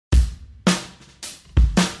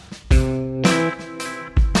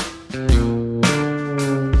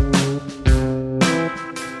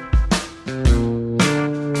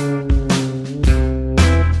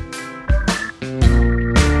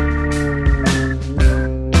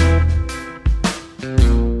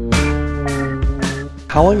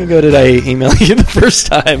How long ago did I email you the first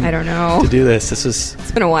time? I don't know. To do this.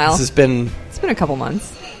 It's been a while. It's been a couple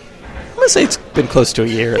months. I'm going to say it's been close to a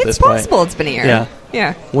year at this point. It's possible it's been a year. Yeah.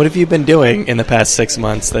 Yeah. What have you been doing in the past 6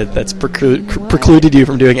 months that's precluded you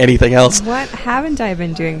from doing anything else? What haven't I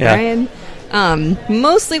been doing, Brian?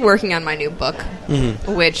 Mostly working on my new book,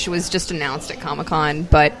 which was just announced at Comic-Con,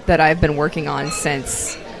 but that I've been working on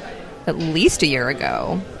since at least a year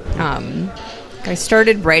ago. I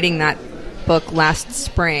started writing that book last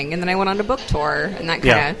spring, and then I went on a book tour, and that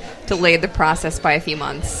kind of delayed the process by a few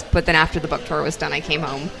months. But then after the book tour was done, I came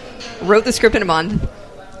home, wrote the script in a month,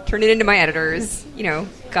 turned it into my editors,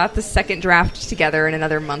 got the second draft together in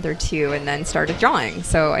another month or two, and then started drawing.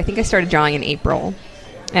 So I think I started drawing in April,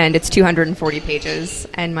 and it's 240 pages,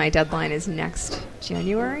 and my deadline is next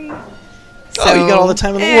January. So, you got all the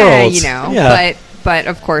time in the world. Yeah. But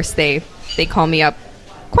of course they call me up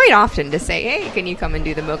quite often to say, hey, can you come and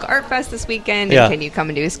do the Mocha Art Fest this weekend? And can you come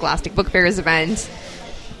and do a Scholastic Book Fairs event?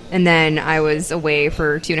 And then I was away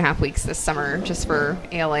for 2.5 weeks this summer just for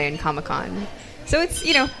ALA and Comic-Con. So it's,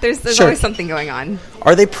 there's always something going on.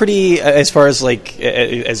 Are they pretty, as far as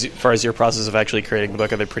your process of actually creating the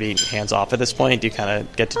book, are they pretty hands-off at this point? Do you kind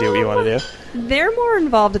of get to do what you want to do? They're more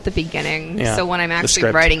involved at the beginning. Yeah. So when I'm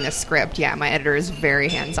actually writing the script, my editor is very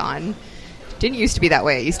hands-on. Didn't used to be that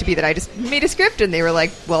way. It used to be that I just made a script and they were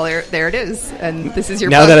like, well, there it is, and this is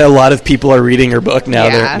your now book. That a lot of people are reading your book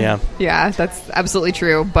now. Yeah, that's absolutely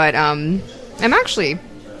true. But I'm actually,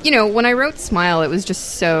 when I wrote Smile, it was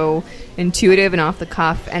just so intuitive and off the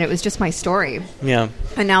cuff, and it was just my story. Yeah.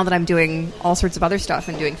 And now that I'm doing all sorts of other stuff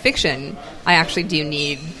and doing fiction, I actually do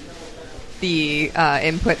need the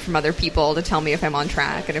input from other people to tell me if I'm on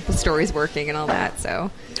track and if the story's working and all that.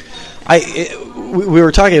 So we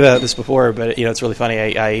were talking about this before, but it's really funny.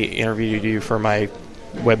 I interviewed you for my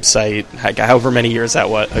website, however many years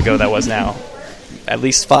ago that was now. At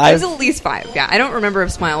least 5? It was at least 5, yeah. I don't remember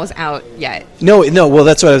if Smile was out yet. No, well,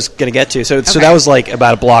 that's what I was going to get to. So that was like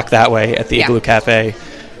about a block that way at the Igloo Cafe.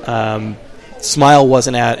 Smile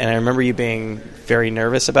wasn't out, and I remember you being very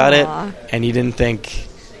nervous about it, and you didn't think...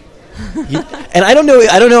 and I don't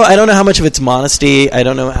know how much of it's modesty. I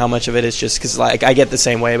don't know how much of it is just because I get the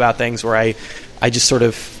same way about things where I just sort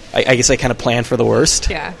of... I guess I kind of plan for the worst.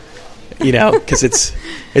 Yeah. Because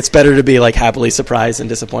it's better to be like happily surprised than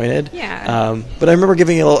disappointed. Yeah. But I remember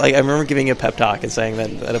giving you a pep talk and saying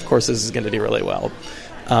that of course this is going to do really well.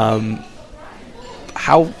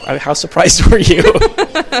 How surprised were you?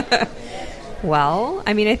 Well,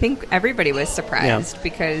 I mean, I think everybody was surprised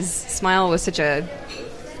because Smile was such an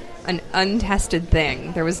untested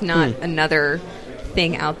thing. There was not another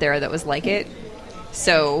thing out there that was like it.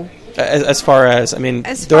 So, as far as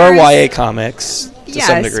there are YA comics to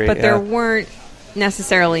some degree, but there weren't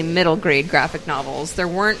necessarily middle grade graphic novels. There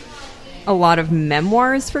weren't a lot of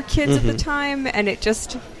memoirs for kids at the time, and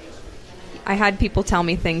I had people tell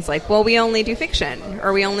me things like, well, we only do fiction,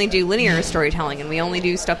 or we only do linear storytelling, and we only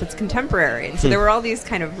do stuff that's contemporary. And so there were all these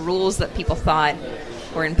kind of rules that people thought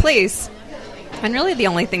were in place, and really the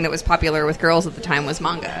only thing that was popular with girls at the time was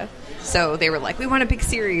manga. So they were like, we want a big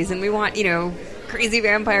series, and we want, crazy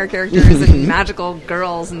vampire characters and magical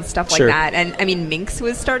girls and stuff like that. And I mean, Minx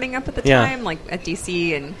was starting up at the time, like at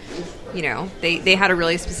DC, and they had a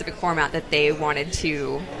really specific format that they wanted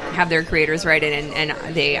to have their creators write in,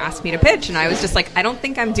 and they asked me to pitch, and I was just like, I don't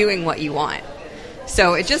think I'm doing what you want.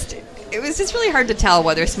 So it was just really hard to tell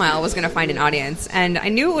whether Smile was going to find an audience, and I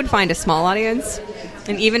knew it would find a small audience.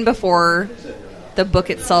 And even before the book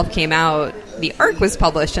itself came out, the ARC was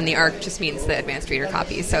published, and the ARC just means the advanced reader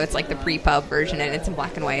copy, so it's like the pre-pub version, and it's in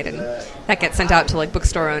black and white, and that gets sent out to like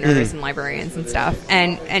bookstore owners and librarians and stuff.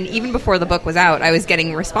 And even before the book was out, I was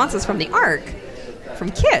getting responses from the ARC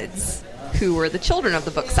from kids who were the children of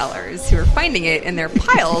the booksellers who were finding it in their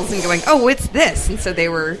piles and going, oh, it's this. And so they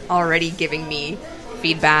were already giving me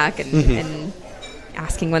feedback and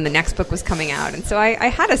asking when the next book was coming out. And so I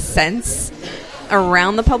had a sense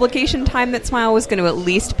around the publication time that Smile was going to at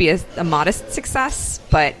least be a modest success,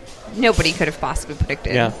 but nobody could have possibly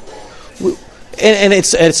predicted. Yeah. And it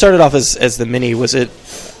started off as the mini. Is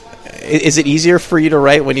it easier for you to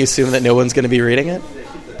write when you assume that no one's going to be reading it?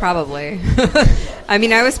 Probably. I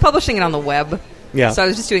mean, I was publishing it on the web, so I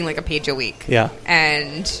was just doing like a page a week. Yeah.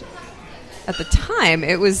 And at the time,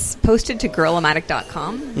 it was posted to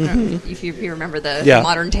girl-o-matic.com, if you remember the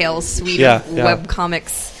Modern Tales suite of web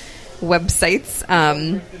comics websites.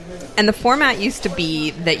 And the format used to be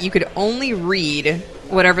that you could only read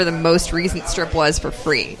whatever the most recent strip was for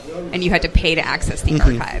free, and you had to pay to access the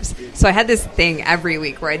archives. So I had this thing every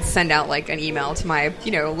week where I'd send out like an email to my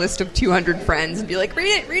list of 200 friends and be like,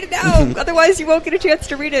 read it now, otherwise you won't get a chance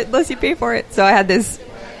to read it unless you pay for it. So I had this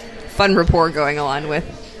fun rapport going on with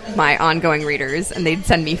my ongoing readers, and they'd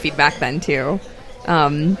send me feedback then too.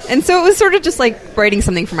 And so it was sort of just like writing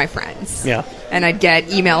something for my friends. Yeah. And I'd get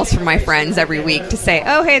emails from my friends every week to say,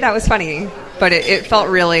 oh, hey, that was funny. But it felt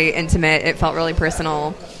really intimate. It felt really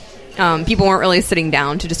personal. People weren't really sitting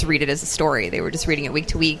down to just read it as a story. They were just reading it week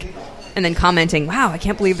to week and then commenting, wow, I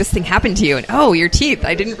can't believe this thing happened to you. And, oh, your teeth,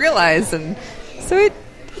 I didn't realize. And so it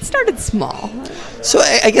started small. So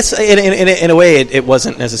I guess in a way it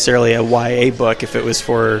wasn't necessarily a YA book if it was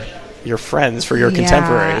for your friends, for your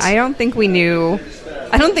contemporaries. I don't think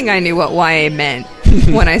I knew what YA meant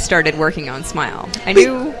when I started working on Smile. I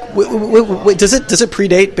knew... Wait, does it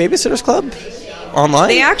predate Babysitter's Club online?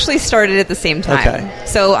 They actually started at the same time. Okay.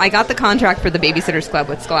 So I got the contract for the Babysitter's Club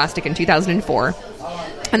with Scholastic in 2004,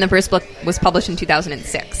 and the first book was published in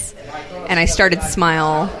 2006. And I started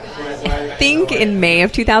Smile, I think, in May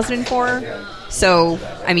of 2004. So,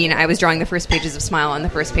 I mean, I was drawing the first pages of Smile and the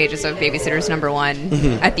first pages of Babysitter's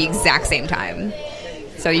 #1 at the exact same time.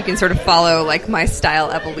 So you can sort of follow like my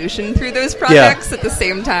style evolution through those projects at the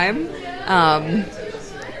same time.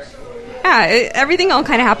 Everything all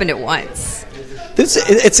kind of happened at once.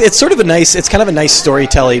 It's sort of it's kind of a nice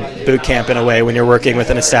storytelling boot camp in a way when you're working with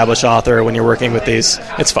an established author, when you're working with these.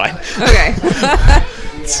 It's fine. Okay.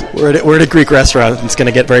 We're at a Greek restaurant. It's going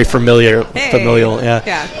to get very familial.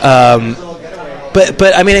 Yeah.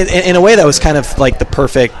 But I mean, in a way, that was kind of like the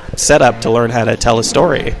perfect setup to learn how to tell a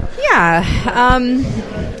story. Yeah.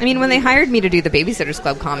 I mean, when they hired me to do the Babysitter's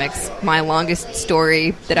Club comics, my longest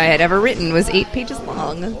story that I had ever written was 8 pages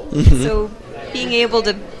long. So being able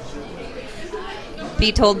to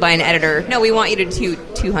be told by an editor, no, we want you to do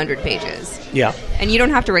 200 pages. Yeah. And you don't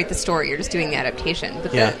have to write the story, you're just doing the adaptation.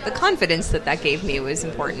 But the confidence that gave me was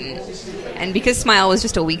important. And because Smile was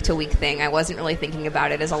just a week-to-week thing, I wasn't really thinking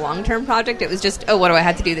about it as a long-term project. It was just, oh, what do I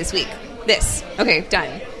have to do this week? This. Okay,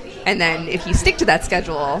 done. And then if you stick to that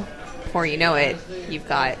schedule, before you know it, you've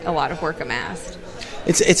got a lot of work amassed.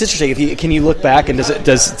 It's interesting. Can you look back and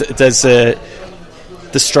does the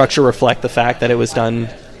structure reflect the fact that it was done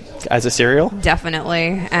as a serial?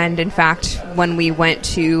 Definitely. And in fact, when we went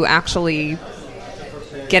to actually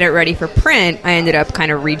get it ready for print, I ended up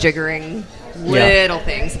kind of rejiggering little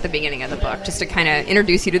things at the beginning of the book just to kind of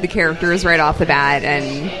introduce you to the characters right off the bat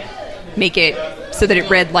and make it so that it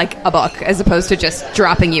read like a book as opposed to just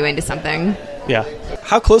dropping you into something. Yeah.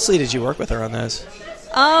 How closely did you work with her on those?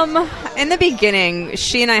 In the beginning,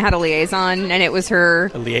 she and I had a liaison, and it was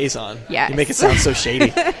her... A liaison? Yes. You make it sound so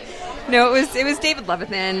shady. No, it was David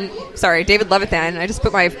Levithan. Sorry, David Levithan. I just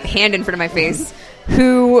put my hand in front of my face.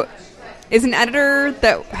 Who is an editor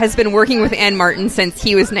that has been working with Anne Martin since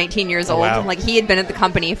he was 19 years old. Wow. Like, he had been at the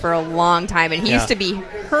company for a long time, and he used to be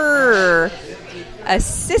her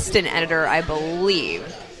assistant editor, I believe.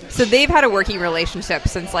 So they've had a working relationship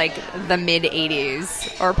since, like, the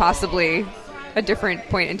mid-'80s, or possibly a different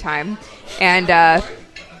point in time. And,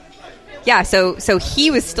 so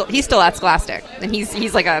he's still at Scholastic, and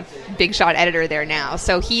he's like a big shot editor there now.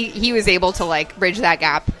 So he was able to like bridge that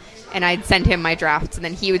gap, and I'd send him my drafts, and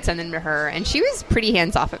then he would send them to her. And she was pretty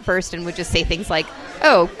hands off at first, and would just say things like,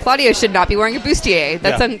 "Oh, Claudia should not be wearing a bustier.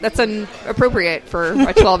 That's inappropriate for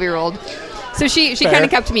a 12-year-old." So she kind of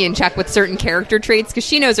kept me in check with certain character traits because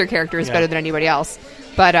she knows her characters better than anybody else.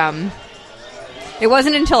 But it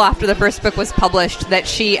wasn't until after the first book was published that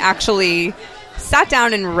she actually sat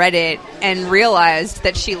down and read it and realized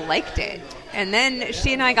that she liked it. And then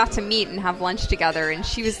she and I got to meet and have lunch together, and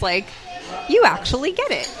she was like, "You actually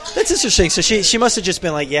get it." That's interesting. So she must have just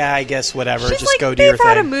been like, "Yeah, I guess whatever. She's just like, go do your thing."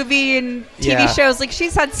 They've had a movie and TV shows. Like,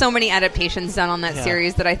 she's had so many adaptations done on that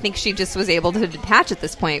series that I think she just was able to detach at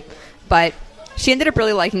this point. But she ended up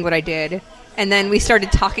really liking what I did. And then we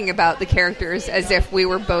started talking about the characters as if we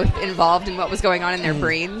were both involved in what was going on in their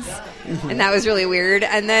brains. And that was really weird.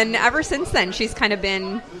 And then ever since then, she's kind of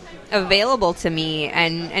been available to me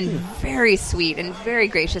and very sweet and very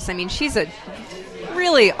gracious. I mean, she's a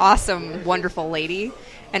really awesome, wonderful lady.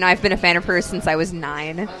 And I've been a fan of hers since I was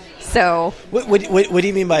 9. So, what do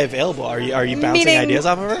you mean by available? Are you bouncing ideas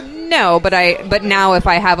off of her? No, but now if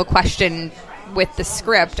I have a question with the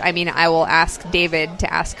script, I mean, I will ask David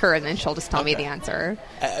to ask her, and then she'll just tell me the answer.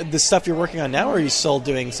 The stuff you're working on now, or are you still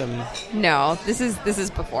doing some... No, this is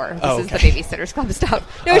before. This is the Babysitter's Club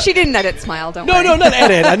stuff. No, she didn't edit Smile, don't worry. No, not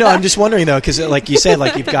edit. I know, I'm just wondering, though, because like you said,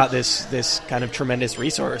 like you've got this kind of tremendous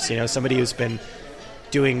resource, somebody who's been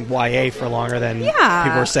doing YA for longer than people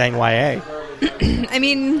are saying YA. I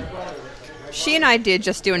mean, she and I did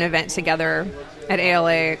just do an event together at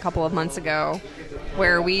ALA a couple of months ago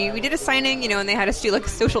where we did a signing, and they had us do like a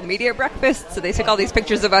social media breakfast. So they took all these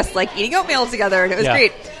pictures of us like eating oatmeal together, and it was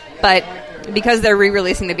great. But because they're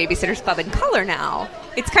re-releasing the Babysitters Club in color now,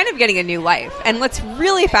 it's kind of getting a new life. And what's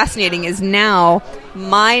really fascinating is now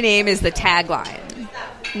my name is the tagline.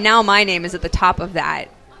 Now my name is at the top of that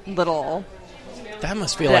little... That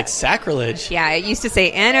must feel like sacrilege. Yeah, it used to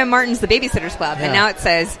say Anna Martin's The Babysitter's Club, and now it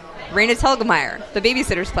says Raina Telgemeier, The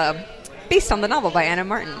Babysitter's Club, based on the novel by Anna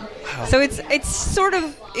Martin. Wow. So it's sort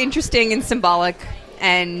of interesting and symbolic,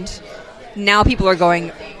 and now people are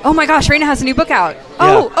going, oh my gosh, Raina has a new book out.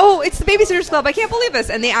 Oh, it's The Babysitter's Club. I can't believe this.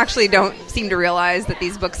 And they actually don't seem to realize that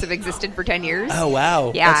these books have existed for 10 years. Oh,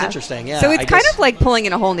 wow. Yeah. That's interesting. Yeah. So it's kind of like pulling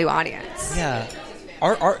in a whole new audience. Yeah.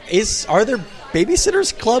 Are there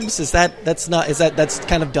babysitters clubs? That's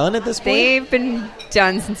kind of done at this point? They've been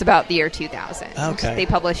done since about the year 2000. Okay. They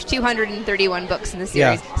published 231 books in the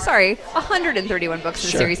series. Yeah. Sorry, 131 books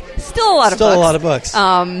in the series. Still a lot of books. Still a lot of books.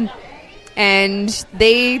 And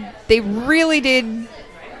they really did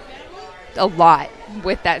a lot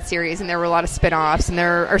with that series, and there were a lot of spin-offs, and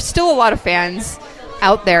there are still a lot of fans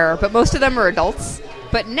out there, but most of them are adults.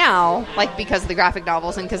 But now, like because of the graphic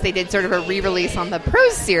novels and because they did sort of a re-release on the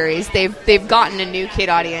prose series, they've gotten a new kid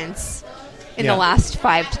audience in the last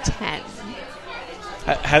 5 to 10.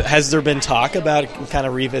 Has there been talk about kind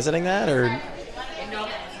of revisiting that, or?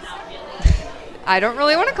 I don't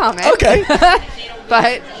really want to comment. Okay.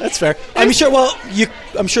 But that's fair. I'm sure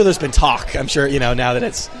there's been talk. I'm sure now that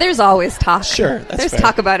it's. There's always talk. Sure, there's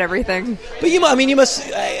talk about everything. But you must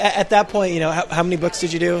at that point. How many books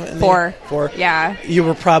did you do? 4. 4. Yeah. You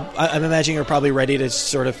were I'm imagining you're probably ready to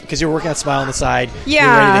sort of because you were working on Smile on the side. Yeah. You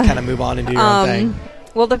were ready to kind of move on and do your own thing.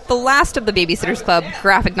 Well, the last of the Babysitter's Club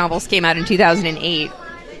graphic novels came out in 2008.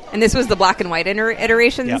 And this was the black and white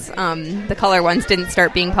iterations. Yeah. The color ones didn't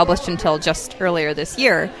start being published until just earlier this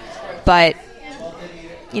year. But,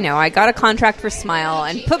 I got a contract for Smile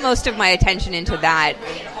and put most of my attention into that.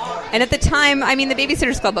 And at the time, the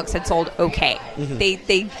Babysitter's Club books had sold okay.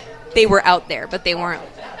 Mm-hmm. They were out there, but they weren't,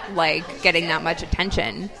 getting that much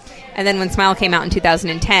attention. And then when Smile came out in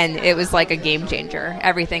 2010, it was like a game changer.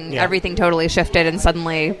 Everything totally shifted, and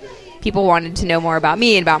suddenly people wanted to know more about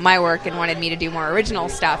me and about my work and wanted me to do more original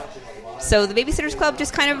stuff. So the Babysitter's Club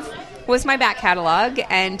just kind of was my back catalog,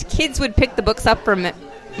 and kids would pick the books up from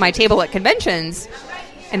my table at conventions,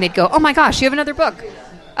 and they'd go, oh my gosh, you have another book.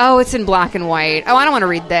 Oh, it's in black and white. Oh, I don't want to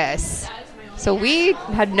read this. So we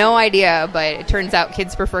had no idea, but it turns out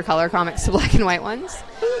kids prefer color comics to black and white ones.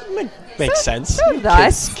 Makes sense.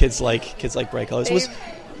 Kids like bright colors.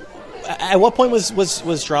 At what point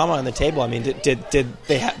was drama on the table? Did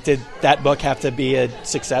that book have to be a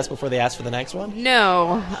success before they asked for the next one?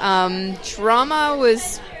 No, drama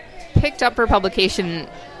was picked up for publication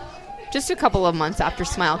just a couple of months after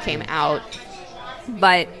Smile came out.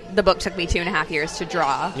 But the book took me 2.5 years to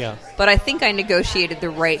draw. Yeah. But I think I negotiated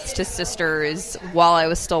the rights to Sisters while I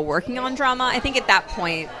was still working on drama. I think at that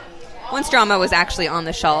point, once drama was actually on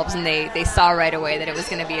the shelves and they saw right away that it was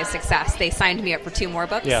going to be a success, they signed me up for 2 more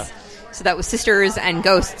books. Yeah. So that was Sisters and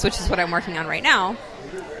Ghosts, which is what I'm working on right now.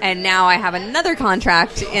 And now I have another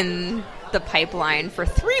contract in the pipeline for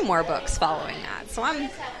 3 more books following that. So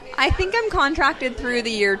I think I'm contracted through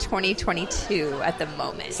the year 2022 at the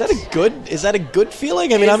moment. Is that a good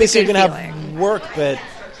feeling? Obviously you're going to have work, but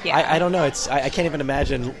I don't know. I can't even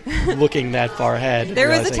imagine looking that far ahead. There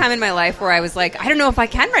was a time in my life where I was like, I don't know if I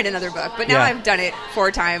can write another book, but now I've done it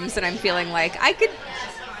 4 times and I'm feeling like I could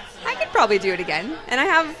probably do it again. And I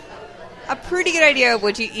have a pretty good idea of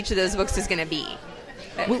what each of those books is going to be.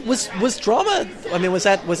 Was drama? Was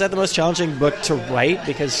that the most challenging book to write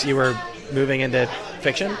because you were moving into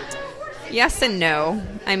fiction? Yes and no.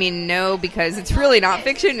 No, because it's really not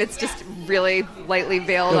fiction. It's just really lightly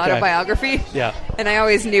veiled autobiography. Yeah. And I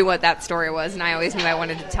always knew what that story was, and I always knew I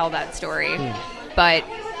wanted to tell that story. But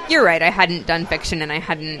you're right. I hadn't done fiction, and I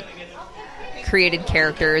hadn't created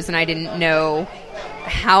characters, and I didn't know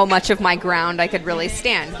how much of my ground I could really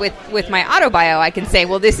stand. With my autobio, I can say,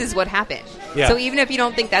 well, this is what happened. Yeah. So even if you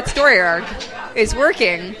don't think that story arc is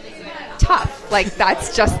working, tough.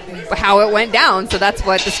 That's just how it went down, so that's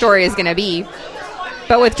what the story is going to be.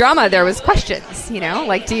 But with drama, there was questions, do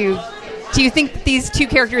you think think these 2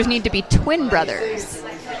 characters need to be twin brothers?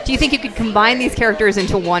 Do you think you could combine these characters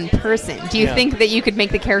into one person? Do you think that you could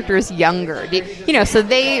make the characters younger? So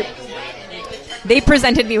they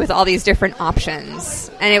presented me with all these different options,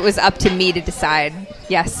 and it was up to me to decide,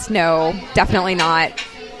 yes, no, definitely not.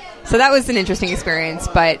 So that was an interesting experience,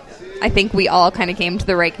 but I think we all kind of came to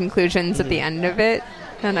the right conclusions at the end of it.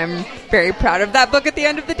 And I'm very proud of that book at the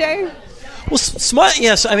end of the day. Well, Smile,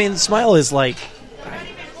 yes. I mean, Smile is like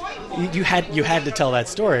you had to tell that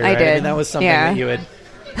story, right? I did. I mean, that was something that you had.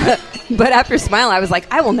 But after Smile, I was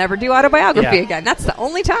like, I will never do autobiography again. That's the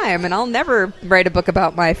only time, and I'll never write a book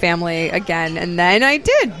about my family again. And then I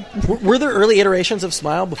did. Were there early iterations of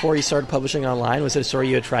Smile before you started publishing online? Was it a story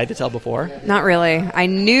you had tried to tell before? Not really. I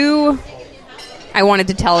knew I wanted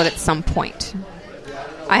to tell it at some point.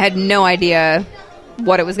 I had no idea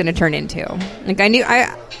what it was going to turn into. Like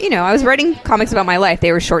I was writing comics about my life.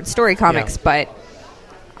 They were short story comics, but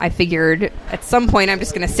I figured at some point I'm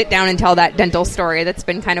just going to sit down and tell that dental story that's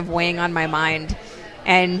been kind of weighing on my mind.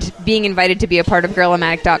 And being invited to be a part of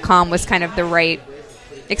Girl-O-Matic.com was kind of the right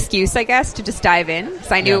excuse, I guess, to just dive in.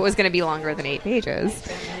 Because I knew it was going to be longer than 8 pages.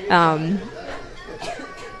 The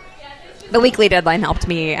weekly deadline helped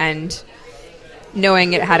me, and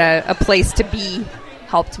knowing it had a place to be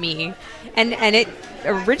helped me. And it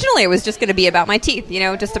originally it was just going to be about my teeth,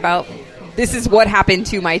 just about this is what happened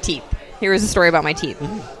to my teeth. Here is a story about my teeth.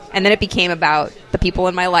 Mm-hmm. And then it became about the people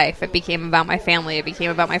in my life. It became about my family. It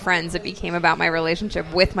became about my friends. It became about my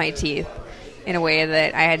relationship with my teeth in a way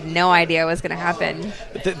that I had no idea was going to happen.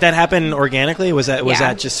 That happened organically? Was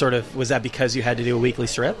that just sort of, was that because you had to do a weekly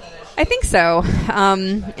strip? I think so.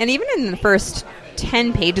 And even in the first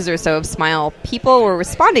 10 pages or so of Smile, people were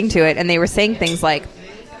responding to it, and they were saying things like,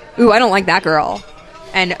 ooh, I don't like that girl.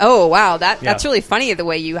 And, oh, wow, that's really funny the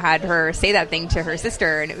way you had her say that thing to her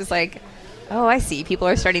sister. And it was like, oh, I see. People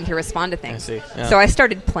are starting to respond to things. I see. Yeah. So I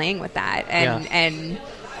started playing with that and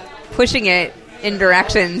pushing it in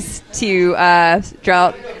directions to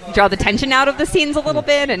draw the tension out of the scenes a little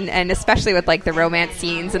bit, and especially with like the romance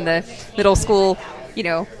scenes and the middle school,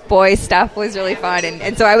 boy stuff was really fun.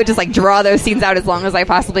 And so I would just like draw those scenes out as long as I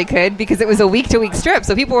possibly could, because it was a week-to-week strip.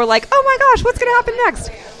 So people were like, oh my gosh, what's going to happen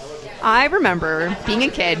next? I remember being a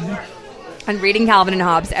kid and reading Calvin and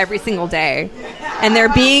Hobbes every single day, and there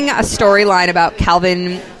being a storyline about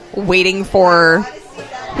Calvin waiting for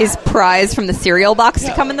his prize from the cereal box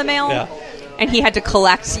to come in the mail. Yeah. And he had to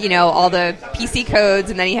collect, all the PC codes,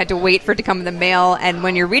 and then he had to wait for it to come in the mail. And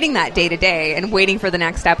when you're reading that day to day and waiting for the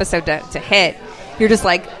next episode to hit, you're just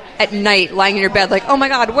like at night lying in your bed like, oh my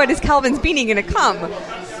God, when is Calvin's beanie going to come?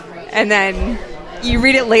 And then you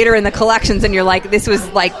read it later in the collections and you're like, this was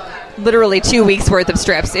like literally 2 weeks worth of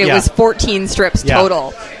strips. It was 14 strips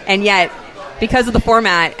total. And yet, because of the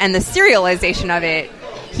format and the serialization of it,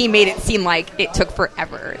 he made it seem like it took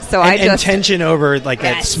forever. So and tension over like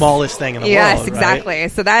that smallest thing in the world. Yes, exactly.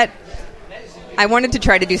 Right? So that I wanted to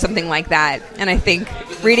try to do something like that, and I think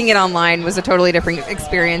reading it online was a totally different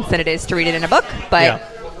experience than it is to read it in a book. But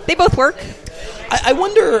they both work. I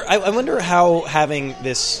wonder how having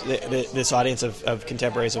this audience of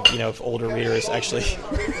contemporaries of older readers actually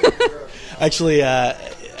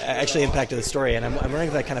impacted the story, and I'm wondering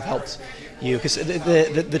if that kind of helped you, because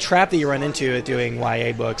the trap that you run into at doing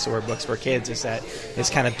YA books or books for kids is that it's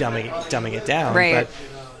kind of dumbing it down. Right. But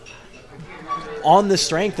on the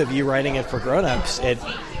strength of you writing it for grown-ups,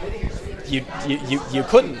 you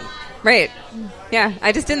couldn't. Right. Yeah,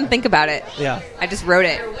 I just didn't think about it. Yeah. I just wrote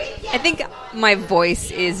it. I think my voice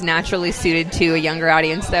is naturally suited to a younger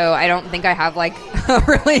audience, though. I don't think I have like a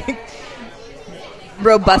really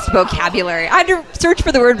robust vocabulary. I had to search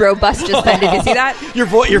for the word robust just then. Did you see that?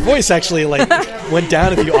 Your voice actually like went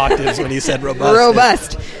down a few octaves when you said robust.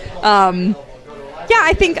 Robust.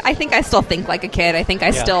 I think I still think like a kid. I think I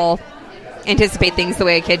still anticipate things the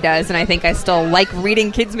way a kid does, and I think I still like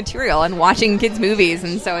reading kids' material and watching kids' movies,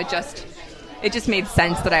 and so it just made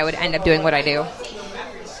sense that I would end up doing what I do.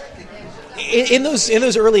 In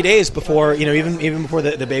those early days, before even before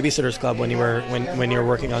the Babysitters Club, when you were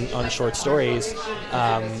working on short stories,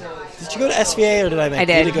 did you go to SVA or did I make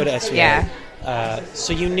you to go to SVA? Yeah.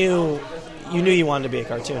 So you knew you wanted to be a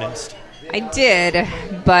cartoonist. I did,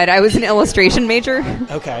 but I was an illustration major.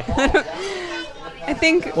 Okay. I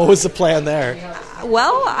think. What was the plan there?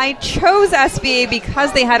 Well, I chose SVA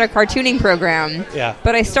because they had a cartooning program. Yeah.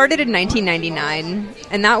 But I started in 1999,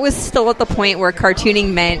 and that was still at the point where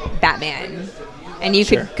cartooning meant Batman. And you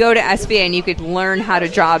could go to SVA and you could learn how to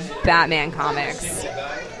draw Batman comics.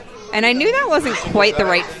 And I knew that wasn't quite the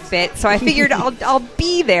right fit, so I figured I'll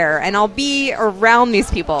be there and I'll be around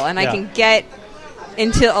these people, and I can get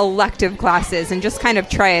into elective classes and just kind of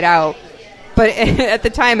try it out. But at the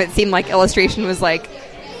time, it seemed like illustration was like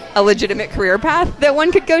a legitimate career path that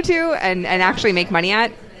one could go to and actually make money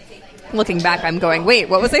at. Looking back, I'm going, wait,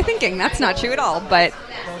 what was I thinking? That's not true at all. But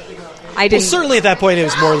I didn't. Well, certainly at that point, it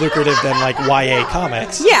was more lucrative than like YA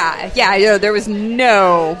comics. Yeah. There was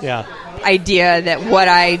no idea that what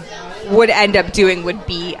I would end up doing would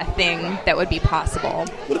be a thing that would be possible.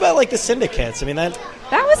 What about like the syndicates? I mean, that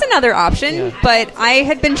was another option, yeah. But I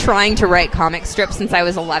had been trying to write comic strips since I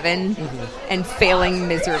was 11 and failing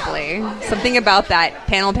miserably. Something about that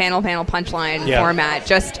panel punchline format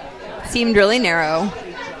just seemed really narrow.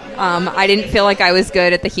 I didn't feel like I was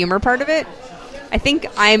good at the humor part of it. I think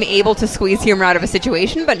I'm able to squeeze humor out of a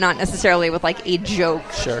situation, but not necessarily with like a joke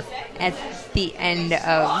at the end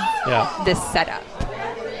of this setup.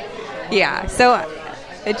 Yeah, so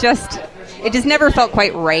it just never felt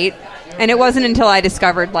quite right. And it wasn't until I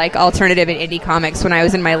discovered like alternative and indie comics when I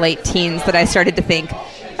was in my late teens that I started to think,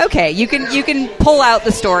 okay, you can pull out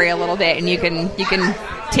the story a little bit and you can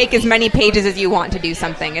take as many pages as you want to do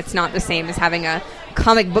something. It's not the same as having a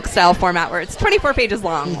comic book style format where it's 24 pages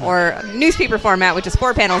long or a newspaper format which is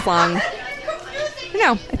 4 panels long.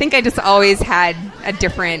 I think I just always had a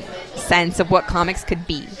different sense of what comics could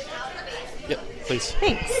be. Yep, please.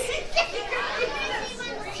 Thanks.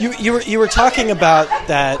 You were talking about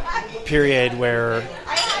that period where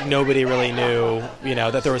nobody really knew,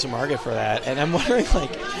 that there was a market for that, and I'm wondering,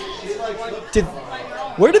 like,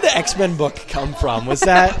 where did the X-Men book come from? Was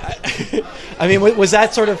that, I mean, was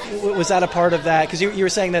that a part of that? Because you were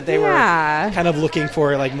saying that they were kind of looking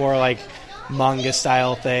for like more like manga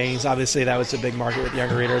style things. Obviously, that was a big market with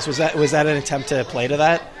younger readers. Was that an attempt to play to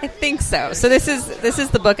that? I think so. So this is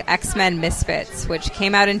the book X-Men Misfits, which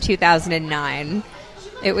came out in 2009.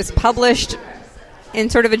 It was published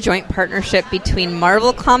in sort of a joint partnership between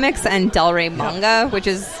Marvel Comics and Del Rey Manga, which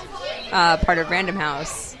is part of Random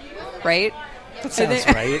House, right? That sounds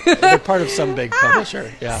right. They're part of some big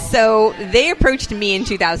publisher. Yeah. So they approached me in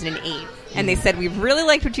 2008, and they said, "We've really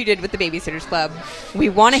liked what you did with the Babysitters Club. We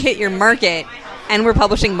want to hit your market, and we're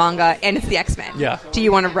publishing manga, and it's the X-Men. Yeah. Do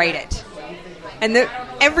you want to write it?" And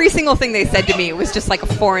every single thing they said to me was just like a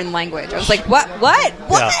foreign language. I was like, "What?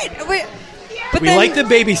 Yeah. But we like the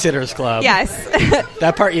Babysitters Club." Yes.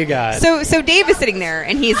 That part you got. So Dave is sitting there,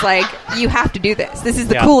 and he's like, "You have to do this. This is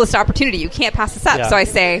the coolest opportunity. You can't pass this up." Yeah. So I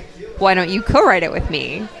say, "Why don't you co-write it with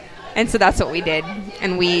me?" And so that's what we did.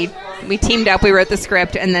 And we teamed up. We wrote the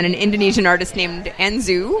script, and then an Indonesian artist named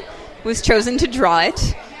Anzu was chosen to draw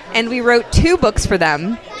it. And we wrote 2 books for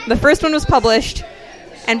them. The first one was published,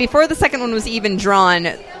 and before the second one was even drawn,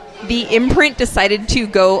 the imprint decided to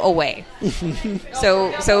go away.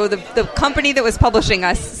 So the company that was publishing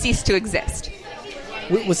us ceased to exist.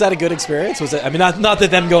 Was that a good experience? Was it? I mean, not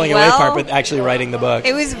that them going away part, but actually writing the book.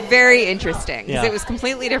 It was very interesting because it was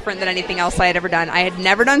completely different than anything else I had ever done. I had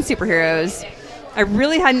never done superheroes. I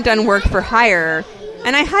really hadn't done work for hire,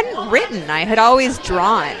 and I hadn't written. I had always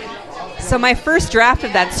drawn. So my first draft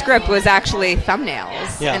of that script was actually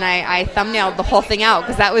thumbnails, and I thumbnailed the whole thing out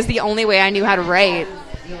because that was the only way I knew how to write.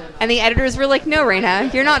 And the editors were like, "No,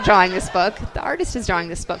 Raina, you're not drawing this book. The artist is drawing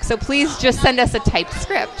this book. So please just send us a typed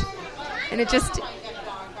script." And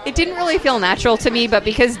it didn't really feel natural to me, but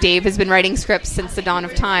because Dave has been writing scripts since the dawn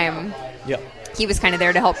of time, he was kind of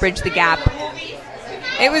there to help bridge the gap.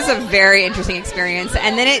 It was a very interesting experience.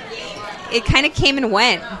 And then it kind of came and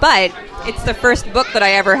went. But it's the first book that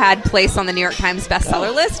I ever had placed on the New York Times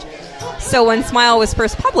bestseller list. So when Smile was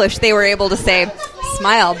first published, they were able to say,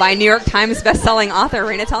 "Smile" by New York Times bestselling author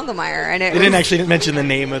Raina Telgemeier. And they didn't actually mention the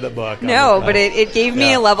name of the book. No, but it gave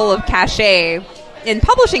me a level of cachet in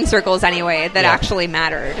publishing circles anyway that actually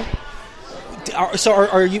mattered. So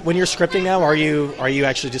are you, when you're scripting now, are you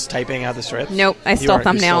actually just typing out the script? Nope, I still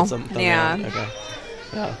thumbnail. Yeah. Okay.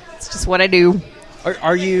 Yeah. It's just what I do.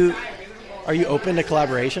 Are you open to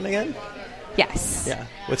collaboration again? Yes. Yeah.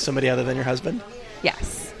 With somebody other than your husband?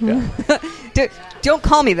 Yes. Yeah. Don't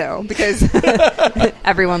call me though, because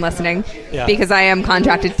everyone listening, because I am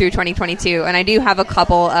contracted through 2022, and I do have a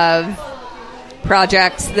couple of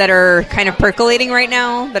projects that are kind of percolating right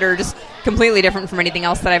now that are just completely different from anything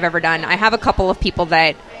else that I've ever done. I have a couple of people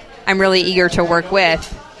that I'm really eager to work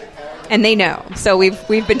with, and they know. So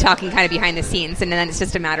we've been talking kind of behind the scenes, and then it's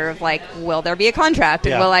just a matter of like, will there be a contract,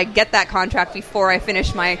 and will I get that contract before I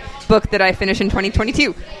finish my book that I finish in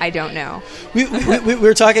 2022? I don't know. We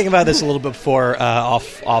were talking about this a little bit before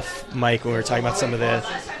off mic when we were talking about some of the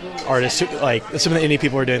artists, like some of the indie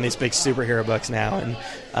people who are doing these big superhero books now, and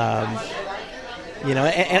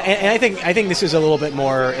I think this is a little bit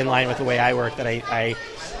more in line with the way I work. That I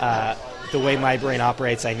the way my brain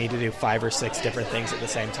operates, I need to do 5 or 6 different things at the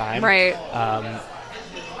same time. Right.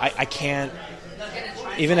 I can't,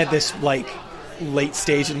 even at this like late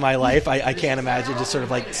stage in my life, I can't imagine just sort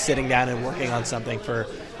of like sitting down and working on something for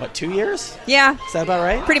 2 years? Yeah. Is that about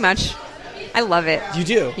right? Pretty much. I love it. You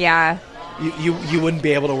do? Yeah. you wouldn't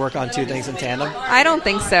be able to work on two things in tandem? I don't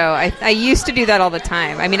think so. I used to do that all the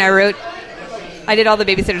time. I mean, I did all the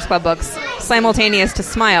Babysitter's Club books simultaneous to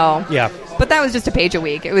Smile. Yeah. But that was just a page a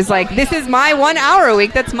week. It was like, this is my 1 hour a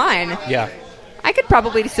week. That's mine. Yeah. I could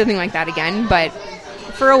probably do something like that again, but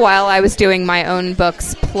for a while I was doing my own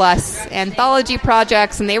books plus anthology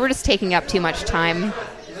projects, and they were just taking up too much time.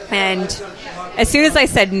 And as soon as I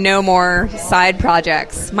said no more side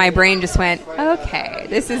projects, my brain just went, okay,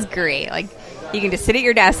 this is great. Like, you can just sit at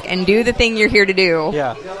your desk and do the thing you're here to do.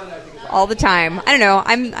 Yeah. All the time. I don't know.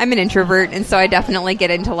 I'm an introvert, and so I definitely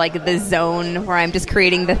get into like the zone where I'm just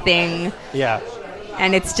creating the thing. Yeah.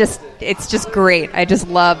 And it's just great. I just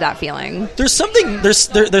love that feeling. There's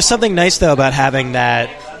something nice though about having that,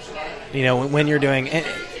 you know, when you're doing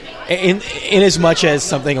in as much as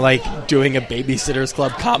something like doing a Babysitter's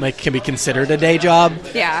Club comic can be considered a day job.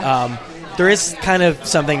 Yeah. There is kind of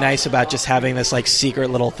something nice about just having this like secret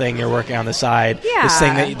little thing you're working on the side. Yeah. This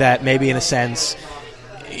thing that maybe in a sense,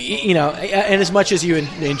 you know, and as much as you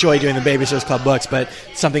enjoy doing the Babysitter's Club books, but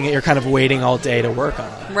something that you're kind of waiting all day to work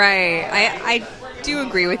on. Right. I do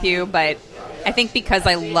agree with you, but I think because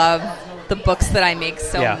I love the books that I make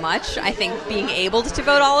so much, I think being able to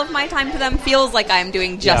devote all of my time to them feels like I'm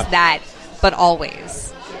doing just that, but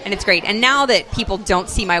always. And it's great. And now that people don't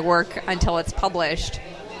see my work until it's published,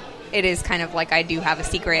 it is kind of like I do have a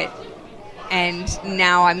secret. And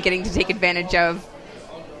now I'm getting to take advantage of,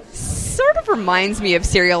 sort of reminds me of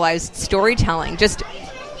serialized storytelling. Just,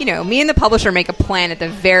 you know, me and the publisher make a plan at the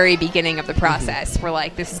very beginning of the process. We're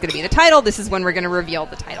like, this is going to be the title. This is when we're going to reveal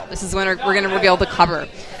the title. This is when we're going to reveal the cover.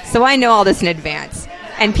 So I know all this in advance.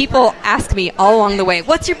 And people ask me all along the way,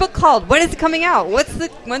 what's your book called? When is it coming out? When's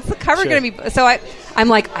the cover going to be? So I'm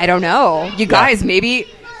like, I don't know. You guys, maybe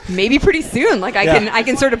pretty soon. Like I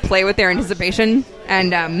can sort of play with their anticipation.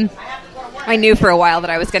 And I knew for a while that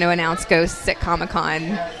I was going to announce Ghosts at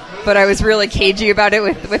Comic-Con. But I was really cagey about it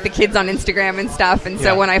with the kids on Instagram and stuff. And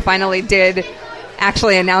so when I finally did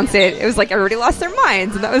actually announce it, it was like everybody lost their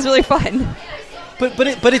minds, and that was really fun. But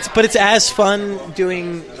it's as fun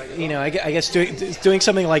doing, you know, I guess doing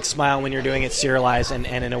something like Smile when you're doing it serialized and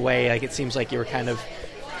in a way like it seems like you were kind of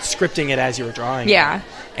scripting it as you were drawing it.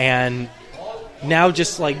 And now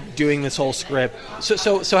just like doing this whole script.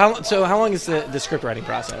 So how long is the script writing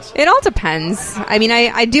process? It all depends. I mean,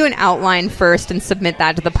 I do an outline first and submit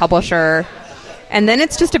that to the publisher, and then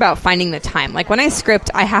it's just about finding the time. Like when I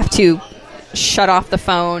script, I have to shut off the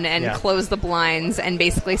phone and close the blinds and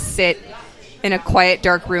basically sit in a quiet,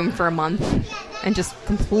 dark room for a month and just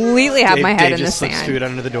completely have my head in the sand. Dave just slips food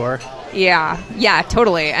under the door. Yeah,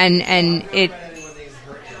 totally. And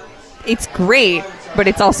it's great, but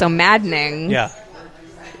it's also maddening. Yeah.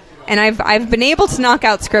 And I've been able to knock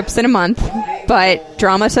out scripts in a month, but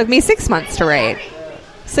drama took me 6 months to write.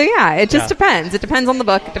 So yeah, it just depends. It depends on the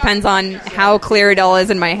book. It depends on how clear it all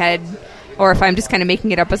is in my head, or if I'm just kind of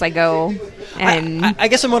making it up as I go. And I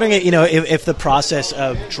guess I'm wondering, you know, if the process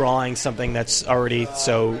of drawing something that's already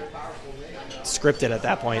so scripted at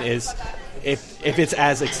that point is if it's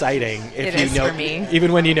as exciting, if it you is know, for me.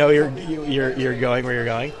 even when you know you're going where you're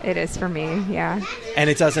going. It is for me, yeah. And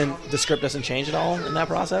the script doesn't change at all in that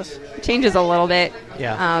process? It changes a little bit.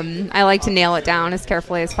 Yeah. I like to nail it down as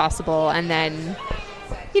carefully as possible, and then,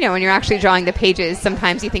 you know, when you're actually drawing the pages,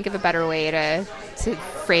 sometimes you think of a better way to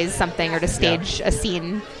phrase something or to stage a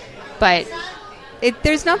scene. But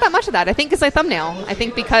there's not that much of that. I think it's a thumbnail. I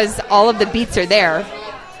think because all of the beats are there,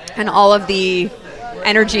 and all of the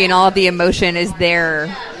energy and all of the emotion is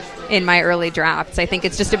there in my early drafts. I think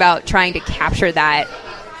it's just about trying to capture that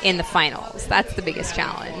in the finals. That's the biggest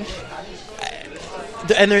challenge.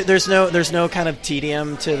 And there's no kind of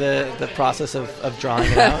tedium to the process of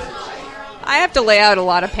drawing it out? I have to lay out a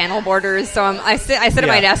lot of panel borders, so I sit at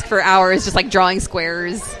my desk for hours just like drawing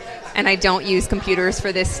squares, and I don't use computers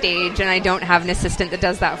for this stage, and I don't have an assistant that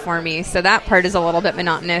does that for me. So that part is a little bit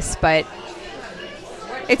monotonous, but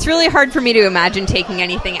it's really hard for me to imagine taking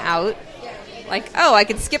anything out. Like, oh, I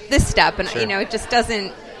could skip this step, and you know, it just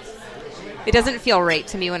doesn't feel right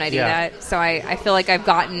to me when I do that. So I feel like I've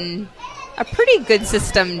gotten a pretty good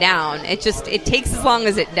system down. It takes as long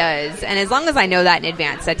as it does, and as long as I know that in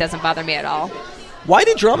advance, that doesn't bother me at all. Why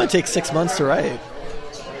did drama take 6 months to write?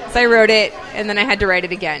 So I wrote it, and then I had to write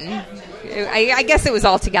it again. I guess it was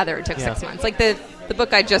all together. It took 6 months. Like the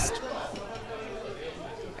book I just...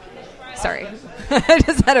 Sorry. I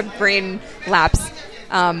just had a brain lapse.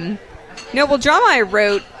 Drama I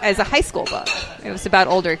wrote as a high school book. It was about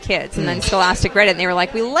older kids, and then Scholastic read it, and they were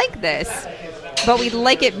like, we like this, but we'd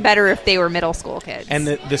like it better if they were middle school kids. And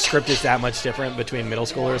the script is that much different between middle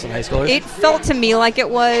schoolers and high schoolers? It felt to me like it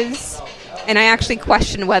was. And I actually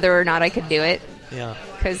questioned whether or not I could do it. Yeah.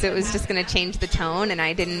 Because it was just going to change the tone, and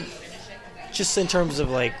I didn't... Just in terms of,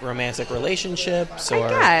 like, romantic relationships, or... I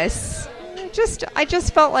guess. I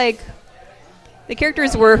just felt like the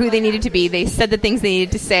characters were who they needed to be. They said the things they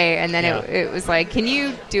needed to say, and then it was like, can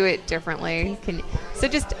you do it differently? So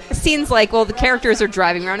just scenes like, well, the characters are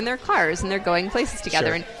driving around in their cars, and they're going places together,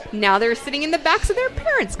 Sure. and now they're sitting in the backs of their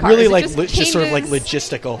parents' cars. Really, It like, just sort of, like, changes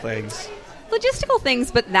logistical things. logistical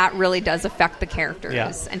things, but that really does affect the characters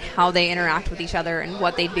Yeah. and how they interact with each other and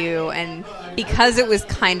what they do. And because it was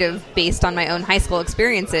kind of based on my own high school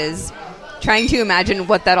experiences, trying to imagine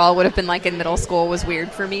what that all would have been like in middle school was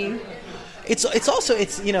weird for me. It's also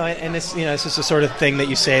you know, and this, you know, it's just the sort of thing that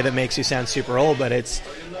you say that makes you sound super old, but it's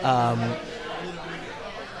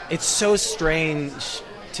so strange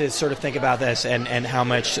to sort of think about this and how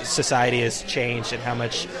much society has changed and how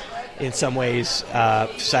much, in some ways,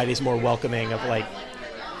 society is more welcoming of, like,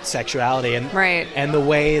 sexuality and Right. and the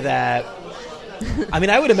way that, I mean,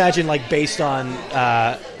 I would imagine, like, based on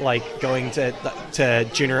like going to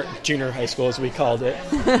junior high school, as we called it,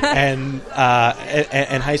 and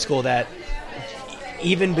high school, that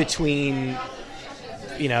even between,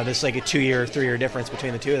 you know, there's like a 2-year, 3-year difference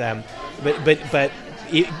between the two of them, but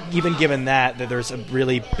even given that there's a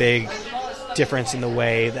really big difference in the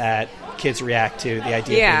way that kids react to the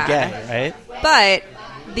idea of being gay, right? But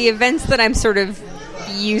the events that I'm sort of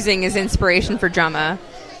using as inspiration for drama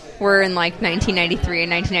were in like 1993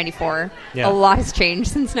 and 1994. Yeah. A lot has changed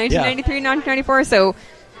since 1993 and 1994. So,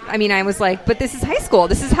 I mean, I was like, but this is high school.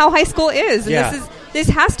 This is how high school is. And this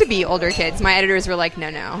has to be older kids. My editors were like,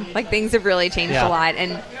 no. Like, things have really changed a lot.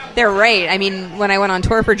 And they're right. I mean, when I went on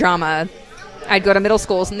tour for drama, I'd go to middle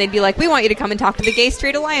schools and they'd be like, we want you to come and talk to the Gay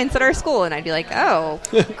Straight Alliance at our school. And I'd be like, oh,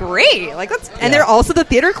 great. Like, and they're also the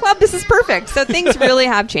theater club. This is perfect. So things really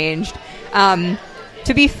have changed.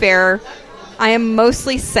 To be fair, I am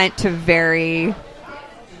mostly sent to very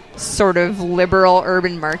sort of liberal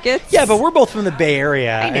urban markets. Yeah, but we're both from the Bay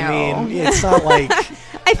Area. I know. mean, it's not like...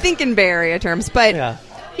 I think in Bay Area terms, but... Yeah.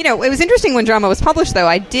 You know, it was interesting when drama was published, though.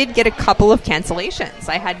 I did get a couple of cancellations.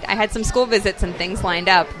 I had some school visits and things lined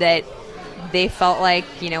up that they felt like,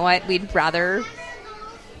 you know what, we'd rather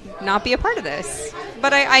not be a part of this.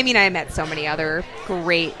 But I mean, I met so many other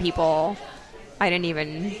great people. I didn't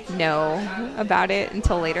even know about it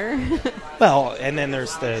until later. Well, and then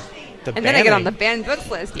there's the and then I get on the banned books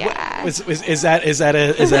list. Yeah, is that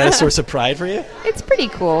a source of pride for you? It's pretty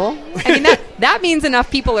cool. I mean, that means enough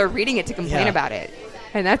people are reading it to complain about it,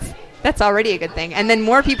 and that's already a good thing. And then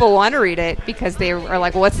more people want to read it because they are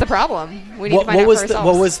like, well, "What's the problem? We need to find out for ourselves."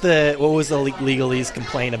 What was the legalese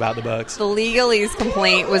complaint about the books? The legalese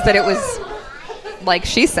complaint was that it was, like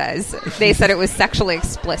she says, they said it was sexually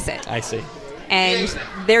explicit. I see. And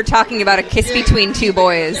they're talking about a kiss between two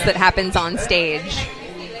boys that happens on stage.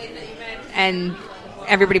 And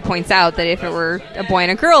everybody points out that if it were a boy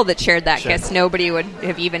and a girl that shared that kiss, nobody would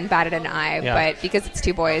have even batted an eye. Yeah. But because it's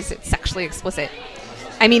two boys, it's sexually explicit.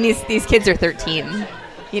 I mean, these kids are 13.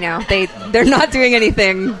 You know, they're not doing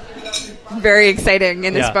anything very exciting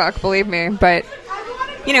in this book, believe me. But,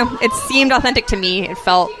 you know, it seemed authentic to me. It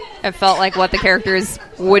felt like what the characters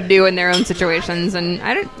would do in their own situations, and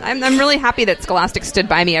I'm really happy that Scholastic stood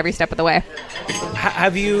by me every step of the way.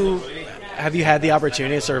 Have you had the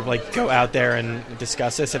opportunity to sort of like go out there and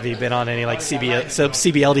discuss this? Have you been on any like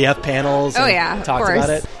CBLDF panels? Oh yeah, talked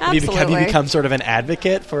about it. Absolutely. Have you become sort of an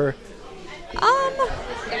advocate for?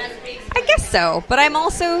 I guess so, but I'm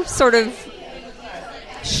also sort of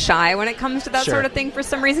shy when it comes to that sort of thing for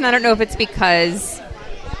some reason. I don't know if it's because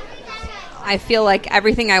I feel like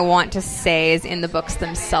everything I want to say is in the books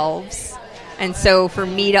themselves. And so for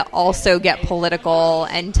me to also get political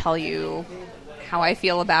and tell you how I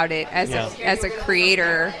feel about it as a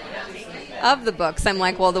creator of the books, I'm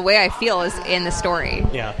like, well, the way I feel is in the story.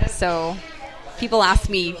 Yeah. So people ask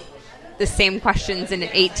me the same questions in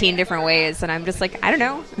 18 different ways, and I'm just like, I don't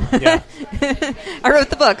know. Yeah. I wrote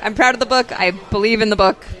the book. I'm proud of the book. I believe in the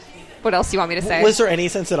book. What else do you want me to say? Was there any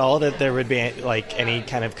sense at all that there would be like any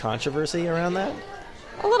kind of controversy around that?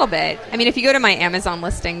 A little bit. I mean, if you go to my Amazon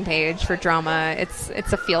listing page for drama, it's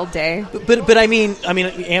a field day. But I mean,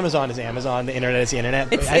 Amazon is Amazon. The internet is the internet.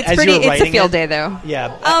 It's a field day, though.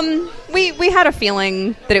 Yeah. We had a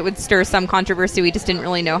feeling that it would stir some controversy. We just didn't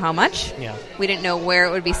really know how much. Yeah. We didn't know where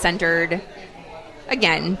it would be centered.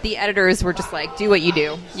 Again, the editors were just like, do what you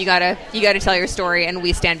do. You gotta tell your story, and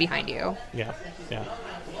we stand behind you. Yeah.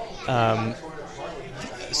 Yeah.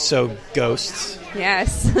 So ghosts.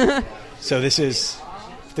 Yes. So this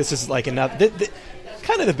is like another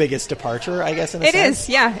kind of the biggest departure, I guess. In a sense. It is,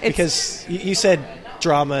 yeah. Because you said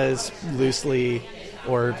drama is loosely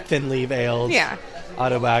or thinly veiled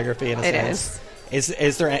autobiography in a sense. Is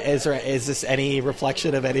this any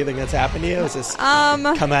reflection of anything that's happened to you? Is this come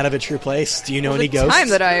out of a true place? Do you know any ghosts? The time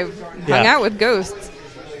that I've hung out with ghosts.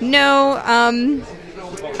 No,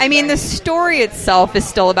 I mean, the story itself is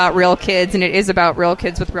still about real kids, and it is about real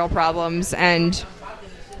kids with real problems, and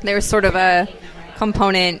there's sort of a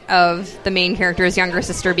component of the main character's younger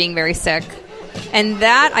sister being very sick, and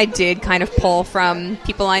that I did kind of pull from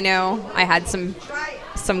people I know. I had some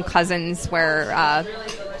cousins where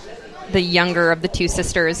the younger of the two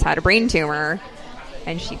sisters had a brain tumor,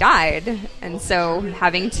 and she died, and so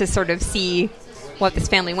having to sort of see what this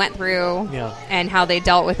family went through and how they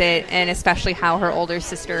dealt with it, and especially how her older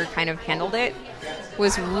sister kind of handled it,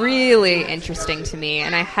 was really interesting to me.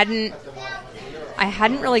 And I hadn't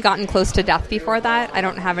really gotten close to death before that. I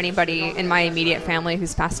don't have anybody in my immediate family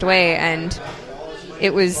who's passed away, and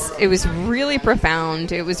it was really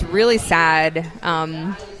profound. It was really sad.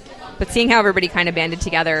 But seeing how everybody kind of banded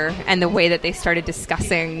together and the way that they started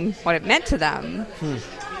discussing what it meant to them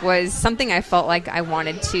was something I felt like I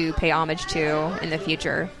wanted to pay homage to in the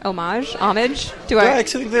future. Homage? Homage? I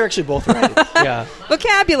think they're actually both right. Yeah.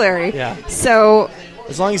 Vocabulary. Yeah. So,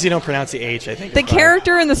 as long as you don't pronounce the H, I think. The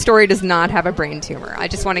character in the story does not have a brain tumor. I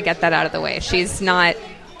just want to get that out of the way. She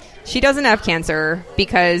doesn't have cancer,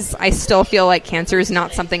 because I still feel like cancer is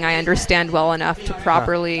not something I understand well enough to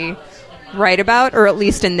properly write about, or at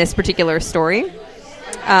least in this particular story.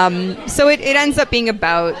 So it ends up being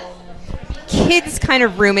about kids kind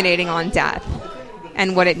of ruminating on death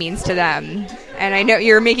and what it means to them. And I know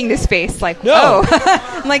you're making this face like, no.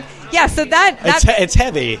 I'm like, yeah, so it's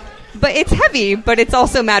heavy. But it's heavy, but it's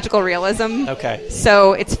also magical realism. Okay.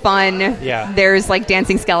 So it's fun. Yeah. There's like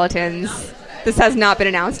dancing skeletons. This has not been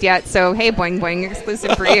announced yet, so hey, boing boing,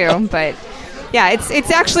 exclusive for you. But yeah,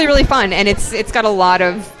 it's actually really fun, and it's got a lot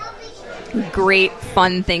of great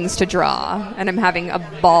fun things to draw, and I'm having a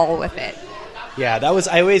ball with it. Yeah, that was.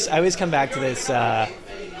 I always come back to this. I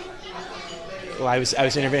was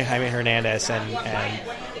interviewing Jaime Hernandez, and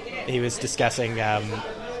he was discussing.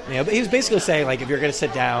 But he was basically saying, like, if you're going to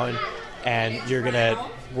sit down and you're going to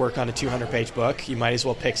work on a 200-page book, you might as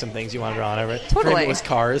well pick some things you want to draw on over it. Totally. For him, it was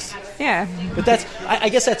cars. Yeah. But that's. I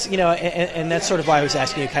guess that's and that's sort of why I was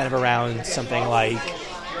asking you kind of around something like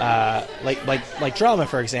drama,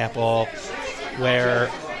 for example, where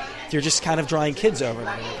you're just kind of drawing kids over and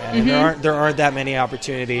over again. And there aren't that many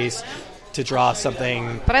opportunities to draw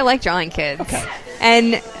something. But I like drawing kids. Okay.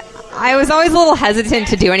 And I was always a little hesitant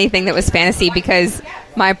to do anything that was fantasy, because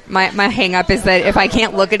my hang up is that if I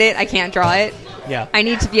can't look at it, I can't draw it. Yeah. I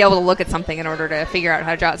need to be able to look at something in order to figure out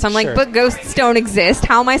how to draw it. So I'm like, but ghosts don't exist.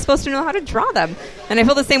 How am I supposed to know how to draw them? And I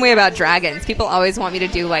feel the same way about dragons. People always want me to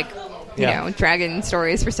do you know, dragon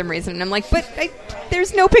stories for some reason. And I'm like, but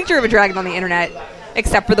there's no picture of a dragon on the internet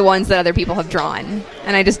except for the ones that other people have drawn.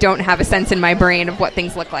 And I just don't have a sense in my brain of what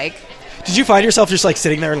things look like. Did you find yourself just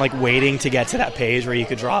sitting there and waiting to get to that page where you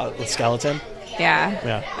could draw a skeleton?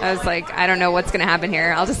 Yeah. I was like, I don't know what's going to happen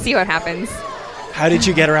here. I'll just see what happens. How did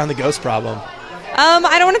you get around the ghost problem?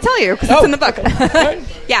 I don't want to tell you because it's in the book. Right.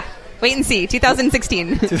 Yeah. Wait and see.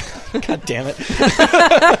 2016. God damn it.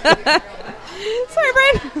 Sorry,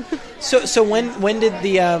 Brian. So when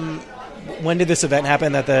did this event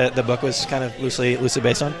happen that the book was kind of loosely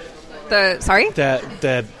based on? This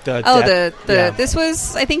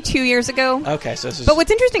was, I think, 2 years ago. Okay, so but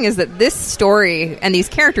what's interesting is that this story and these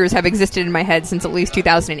characters have existed in my head since at least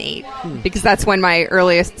 2008, because that's when my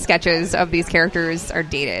earliest sketches of these characters are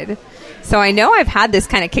dated. So I know I've had this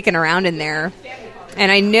kind of kicking around in there,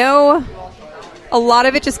 and I know a lot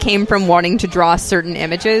of it just came from wanting to draw certain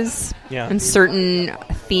images and certain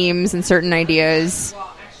themes and certain ideas.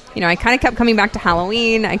 You know, I kind of kept coming back to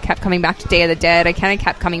Halloween. I kept coming back to Day of the Dead. I kind of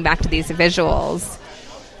kept coming back to these visuals.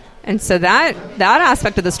 And so that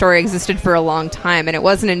aspect of the story existed for a long time. And it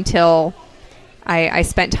wasn't until I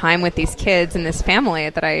spent time with these kids and this family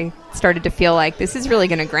that I started to feel like this is really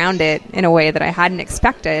going to ground it in a way that I hadn't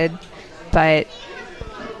expected. But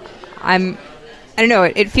I don't know,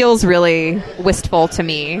 it feels really wistful to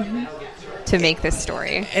me to make this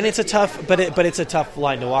story. And it's a tough, but it's a tough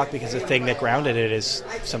line to walk, because the thing that grounded it is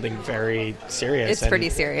something very serious. It's pretty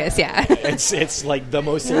serious, yeah. It's like the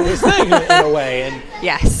most serious thing in a way. And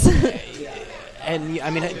yes. And I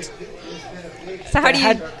mean, so how it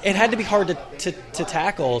had to be hard to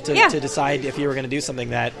tackle to decide if you were going to do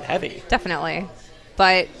something that heavy. Definitely.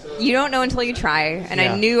 But you don't know until you try. And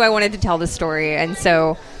I knew I wanted to tell this story, and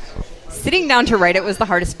so sitting down to write it was the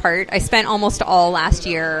hardest part. I spent almost all last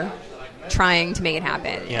year trying to make it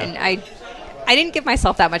happen. Yeah. And I didn't give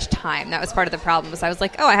myself that much time. That was part of the problem. Was I was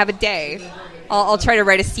like, oh, I have a day. I'll try to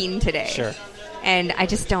write a scene today. Sure. And I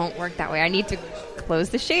just don't work that way. I need to close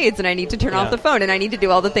the shades, and I need to turn off the phone, and I need to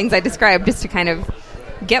do all the things I described just to kind of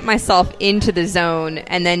get myself into the zone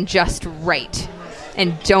and then just write.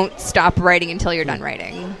 And don't stop writing until you're done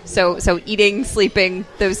writing. So eating, sleeping,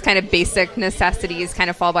 those kind of basic necessities kind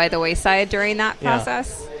of fall by the wayside during that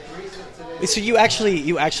process. So you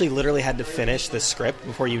actually literally had to finish the script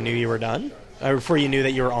before you knew you were done? Or before you knew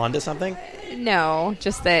that you were on to something? No,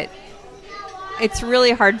 just that it's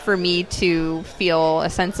really hard for me to feel a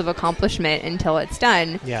sense of accomplishment until it's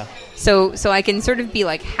done. Yeah. So I can sort of be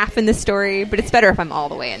like half in the story, but it's better if I'm all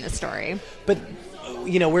the way in the story. But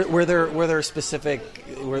were there specific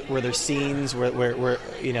were there scenes where at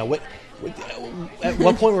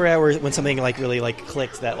what point were we at when something like really like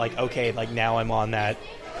clicked that like okay, like now I'm on that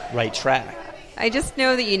right track? I just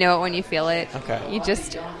know that you know it when you feel it. Okay.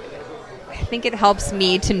 I think it helps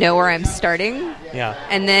me to know where I'm starting. Yeah.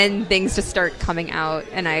 And then things just start coming out,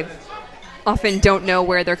 and I often don't know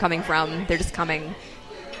where they're coming from. They're just coming.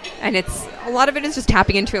 And a lot of it is just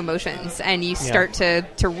tapping into emotions, and you start to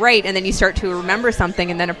write, and then you start to remember something,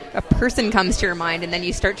 and then a person comes to your mind, and then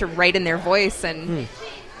you start to write in their voice, and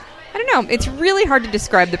I don't know. It's really hard to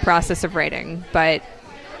describe the process of writing, but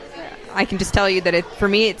I can just tell you that for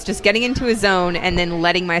me, it's just getting into a zone and then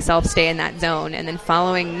letting myself stay in that zone and then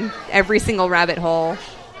following every single rabbit hole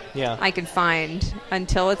I can find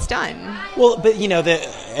until it's done. Well, but,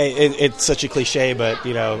 it's such a cliche, but,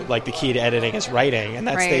 like the key to editing is writing. And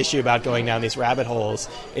that's the issue about going down these rabbit holes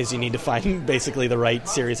is you need to find basically the right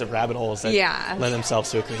series of rabbit holes that lend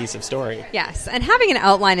themselves to a cohesive story. Yes, and having an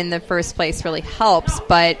outline in the first place really helps,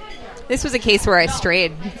 but this was a case where I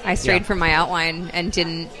strayed. From my outline and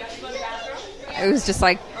didn't... It was just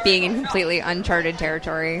like being in completely uncharted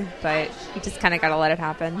territory, but you just kind of got to let it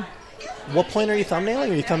happen. What point are you thumbnailing?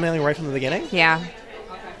 Are you thumbnailing right from the beginning? Yeah.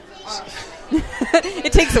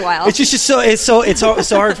 It takes a while. It's just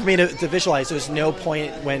so hard for me to visualize. There's no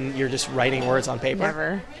point when you're just writing words on paper?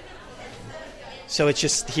 Never. So it's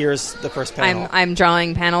just, here's the first panel. I'm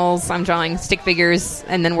drawing panels, I'm drawing stick figures,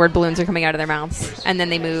 and then word balloons are coming out of their mouths, and then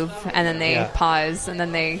they move, and then they pause, and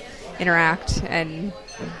then they interact, and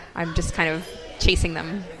I'm just kind of chasing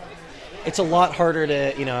them. It's a lot harder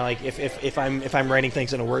to, like if I'm writing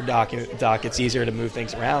things in a Word doc, it's easier to move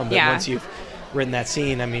things around. But once you've written that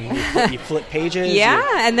scene, I mean, you flip pages.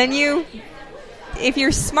 And then if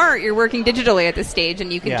you're smart, you're working digitally at this stage,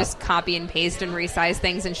 and you can just copy and paste and resize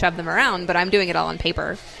things and shove them around. But I'm doing it all on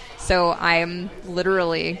paper, so I'm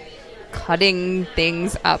literally cutting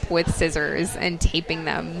things up with scissors and taping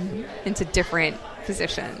them into different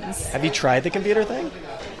positions. Have you tried the computer thing?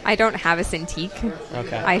 I don't have a Cintiq.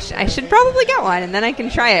 Okay. I should probably get one, and then I can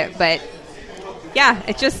try it. But yeah,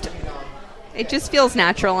 it just feels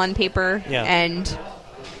natural on paper, and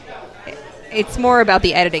it's more about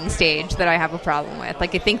the editing stage that I have a problem with.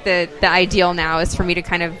 Like, I think the ideal now is for me to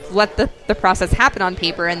kind of let the process happen on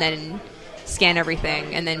paper and then scan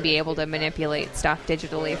everything and then be able to manipulate stuff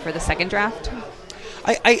digitally for the second draft.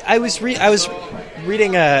 I was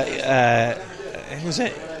reading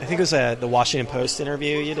I think it was the Washington Post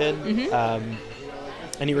interview you did,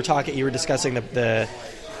 and you were discussing the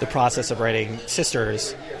process of writing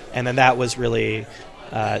Sisters, and then that was really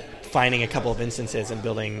finding a couple of instances and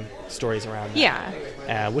building stories around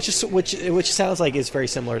that. Which sounds like is very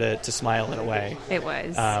similar to Smile in a way. It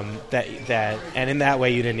was that and in that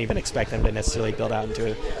way you didn't even expect them to necessarily build out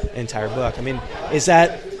into an entire book. I mean, is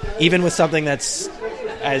that even with something that's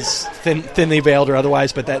as thinly veiled or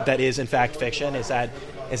otherwise, but that is in fact fiction? Is that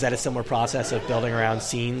a similar process of building around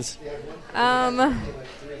scenes?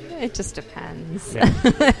 It just depends.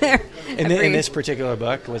 Yeah. In this particular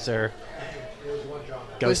book, was there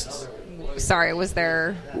ghosts? Was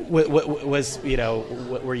there? What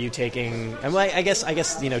were you taking? I guess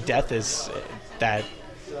death is that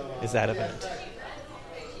event.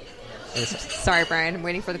 Sorry, Brian. I'm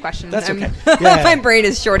waiting for the question. That's okay. My brain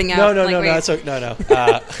is shorting out. No.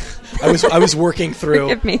 I was working through.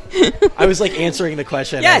 Forgive me. I was like answering the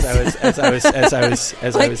question as I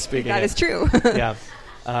was speaking. That is true. Yeah.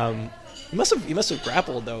 You must have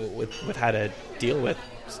grappled though with how to deal with.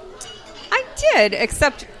 I did,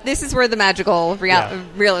 except this is where the magical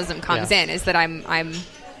realism comes in. Is that I'm.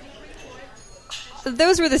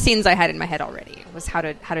 Those were the scenes I had in my head already. Was how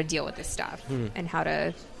to deal with this stuff and how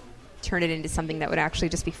to turn it into something that would actually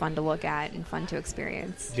just be fun to look at and fun to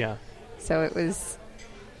experience. Yeah. So it was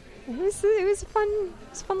a fun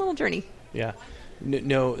little journey. Yeah.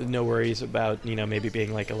 No worries about maybe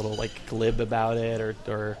being like a little like glib about it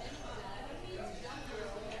or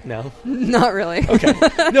no. Not really. Okay.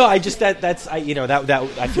 No, I just that I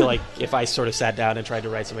feel like if I sort of sat down and tried to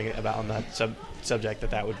write something about on that subject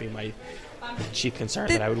that would be chief concern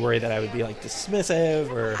that I would worry that I would be like dismissive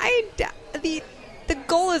or the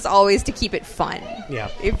goal is always to keep it fun. Yeah.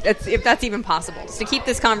 If that's even possible. Is to keep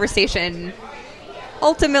this conversation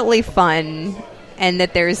ultimately fun, and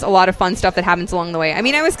that there's a lot of fun stuff that happens along the way. I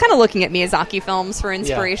mean, I was kind of looking at Miyazaki films for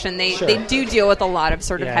inspiration. They do deal with a lot of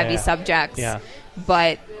sort of heavy subjects,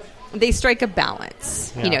 but they strike a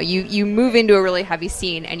balance. Yeah. You know, you move into a really heavy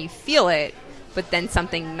scene and you feel it, but then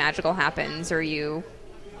something magical happens, or you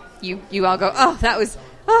all go,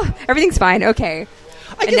 everything's fine, okay.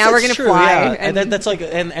 And now we're going to fly. Yeah. And that's like,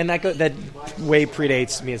 and that way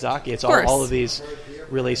predates Miyazaki. It's all of these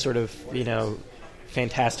really sort of, you know,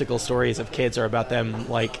 fantastical stories of kids are about them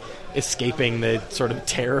like escaping the sort of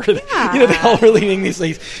terror. Yeah. You know, they all were leading these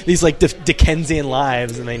like Dickensian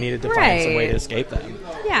lives, and they needed to find some way to escape them.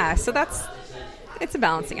 Yeah, so it's a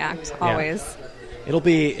balancing act always. Yeah. It'll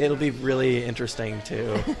be really interesting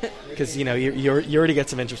too, because you know you already get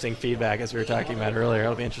some interesting feedback as we were talking about earlier.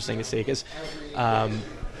 It'll be interesting to see because, I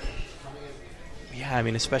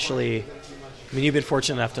mean, especially, you've been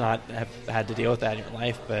fortunate enough to not have had to deal with that in your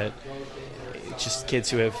life, but it's just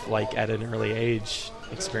kids who have like at an early age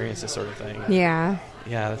experienced this sort of thing. Yeah,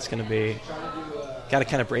 that's going to be got to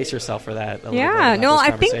kind of brace yourself for that.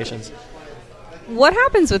 I think what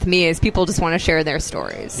happens with me is people just want to share their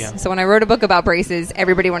stories. Yeah. So when I wrote a book about braces,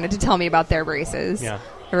 everybody wanted to tell me about their braces. Yeah.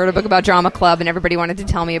 I wrote a book about Drama Club, and everybody wanted to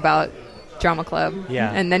tell me about Drama Club.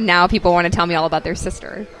 Yeah. And then now people want to tell me all about their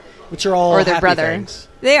sister. Which are all or their happy brother. Things.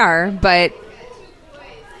 They are, but,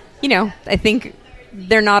 you know, I think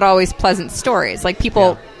they're not always pleasant stories. Like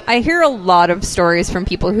people... Yeah. I hear a lot of stories from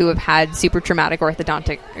people who have had super traumatic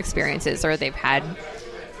orthodontic experiences, or they've had,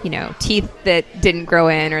 you know, teeth that didn't grow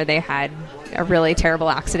in, or they had a really terrible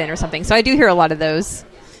accident or something. So I do hear a lot of those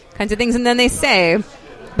kinds of things. And then they say,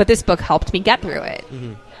 but this book helped me get through it.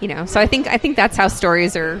 Mm-hmm. You know, so I think that's how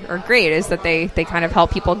stories are great, is that they kind of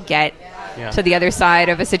help people get to the other side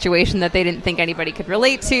of a situation that they didn't think anybody could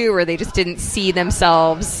relate to, or they just didn't see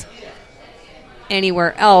themselves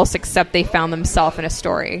anywhere else except they found themselves in a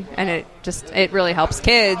story. And it really helps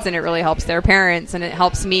kids, and it really helps their parents, and it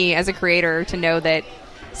helps me as a creator to know that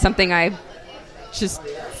something I just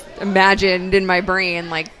imagined in my brain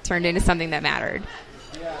like turned into something that mattered.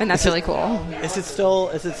 And that's really cool. Is it still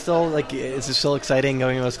exciting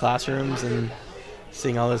going to those classrooms and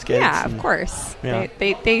seeing all those kids? Yeah, of course. Yeah.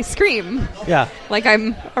 They scream. Yeah. Like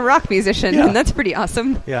I'm a rock musician, and that's pretty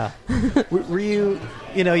awesome. Yeah. Were you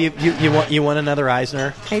you won another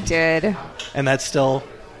Eisner? I did. And that's still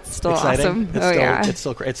exciting? Awesome. It's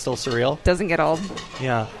still surreal. Doesn't get old.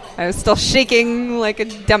 Yeah. I was still shaking like a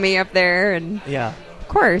dummy up there, and of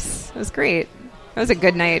course, it was great. It was a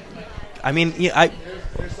good night. I mean, I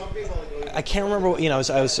can't remember. You know,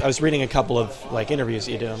 I was reading a couple of like interviews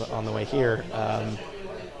that you did on the way here,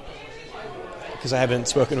 because I haven't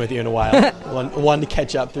spoken with you in a while. One to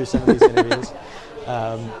catch up through some of these interviews,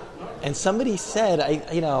 and somebody said, I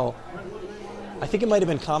think it might have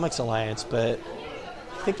been Comics Alliance, but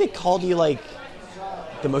I think they called you like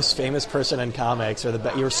the most famous person in comics, or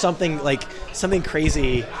you were something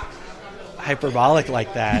crazy, hyperbolic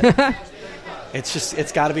like that.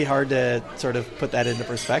 It's got to be hard to sort of put that into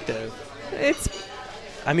perspective. It's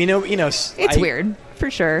weird for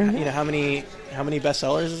sure. You know, how many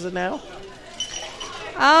bestsellers is it now?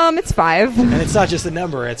 It's 5. And it's not just a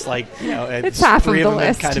number. It's like, it's half of the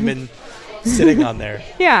list. Kind of been sitting on there.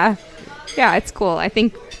 Yeah, it's cool. I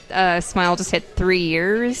think Smile just hit 3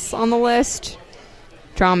 years on the list.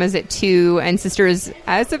 Drama's at 2, and Sisters,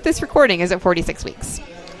 as of this recording, is at 46 weeks.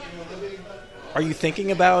 Are you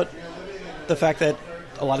thinking about the fact that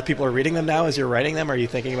a lot of people are reading them now as you're writing them? Are you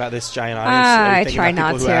thinking about this giant audience? I try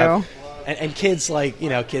not to. And kids,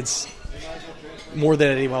 kids more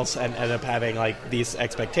than anyone else end up having like these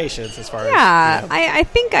expectations as far as... I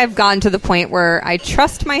think I've gotten to the point where I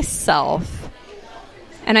trust myself,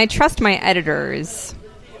 and I trust my editors,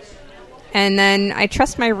 and then I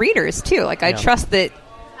trust my readers too. Like I trust that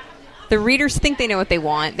the readers think they know what they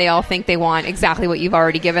want. They all think they want exactly what you've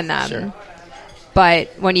already given them. Sure. But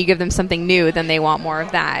when you give them something new, then they want more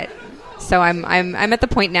of that. So I'm at the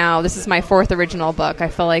point now. This is my 4th original book. I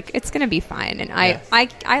feel like it's going to be fine, and I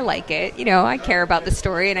like it. You know, I care about the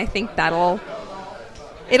story, and I think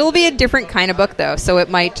it'll be a different kind of book though. So it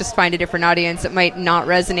might just find a different audience. It might not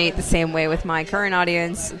resonate the same way with my current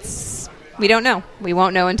audience. We don't know. We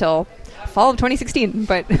won't know until fall of 2016.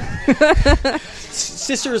 But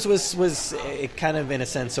Sisters was kind of in a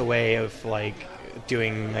sense a way of like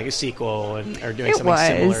doing like a sequel or doing something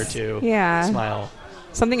similar to Smile.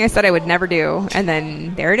 Something I said I would never do, and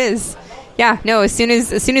then there it is. Yeah, no, as soon as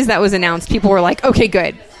that was announced, people were like, okay,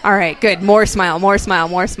 good. All right, good. More Smile, more Smile,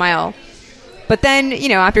 more Smile. But then,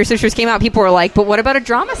 after Sisters came out, people were like, but what about a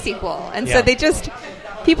drama sequel? And so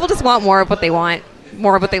people just want more of what they want,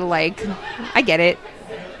 more of what they like. I get it.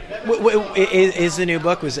 Is the new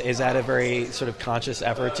book, is that a very sort of conscious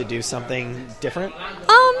effort to do something different?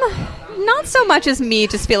 Not so much as me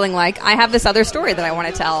just feeling like I have this other story that I want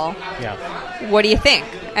to tell. Yeah. What do you think?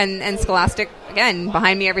 And Scholastic, again,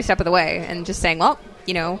 behind me every step of the way, and just saying, well,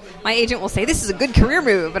 my agent will say this is a good career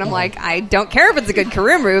move, and I'm like, I don't care if it's a good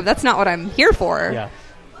career move. That's not what I'm here for. Yeah.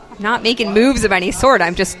 I'm not making moves of any sort.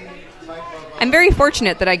 I'm very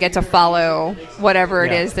fortunate that I get to follow whatever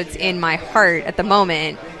it is that's in my heart at the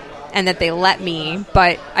moment, and that they let me.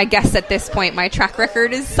 But I guess at this point, my track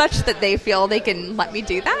record is such that they feel they can let me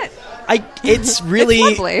do that. It's really,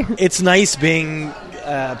 it's lovely. It's nice being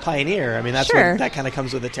a pioneer. I mean, that's sure. what that kind of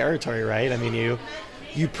comes with the territory, right? I mean,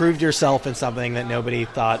 you proved yourself in something that nobody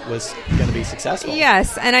thought was going to be successful.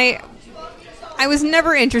 Yes, and I was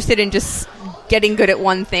never interested in just getting good at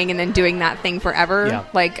one thing and then doing that thing forever. Yeah.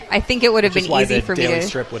 Like, I think it would have been easy for me to... Daily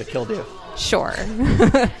Strip would have killed you. Sure.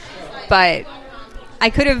 But I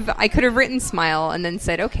could have written Smile and then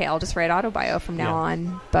said, okay, I'll just write autobio from now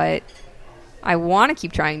on. But I want to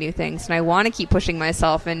keep trying new things, and I want to keep pushing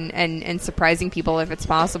myself and surprising people if it's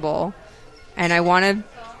possible. And I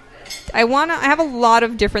have a lot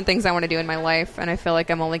of different things I want to do in my life, and I feel like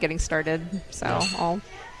I'm only getting started. So I'll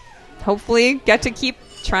hopefully get to keep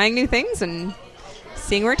trying new things and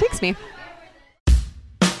seeing where it takes me.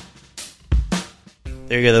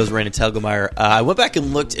 There you go. That was Raina Telgemeier. I went back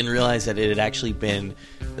and looked and realized that it had actually been,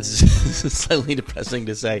 this is slightly depressing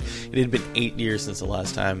to say, it had been 8 years since the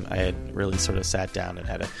last time I had really sort of sat down and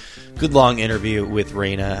had a good long interview with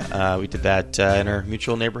Raina. We did that in our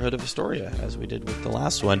mutual neighborhood of Astoria, as we did with the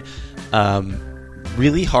last one.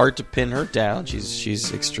 Really hard to pin her down.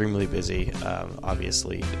 She's extremely busy.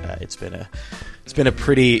 Obviously, it's been a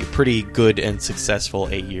pretty good and successful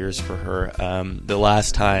 8 years for her. The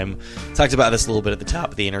last time, talked about this a little bit at the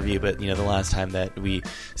top of the interview, but the last time that we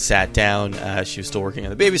sat down, she was still working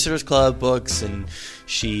on the Babysitters Club books, and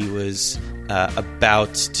she was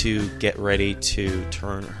about to get ready to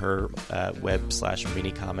turn her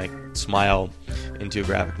web/mini comic Smile into a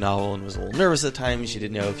graphic novel, and was a little nervous at the time. She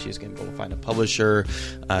didn't know if she was going to be able to find a publisher.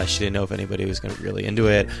 She didn't know if anybody was going to be really into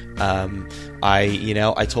it.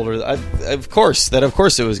 I told her of course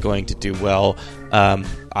it was going to do well.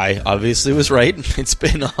 I obviously was right. It's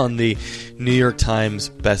been on the New York Times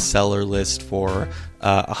bestseller list for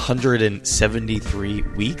 173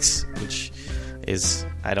 weeks, which is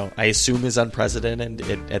I assume is unprecedented.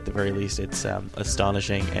 At the very least, it's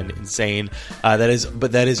astonishing and insane. That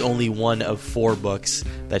is only one of 4 books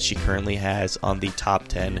that she currently has on the top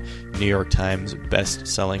 10 New York Times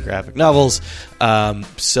best-selling graphic novels.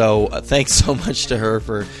 So thanks so much to her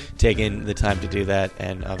for taking the time to do that,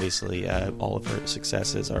 and obviously all of her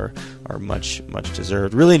successes are much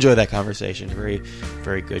deserved. Really enjoyed that conversation. Very,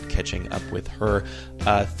 very good catching up with her.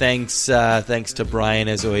 Thanks to Brian,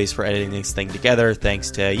 as always, for editing this thing together.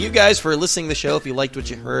 Thanks to you guys for listening to the show. If you liked what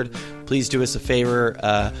you heard, please do us a favor.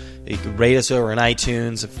 You can rate us over on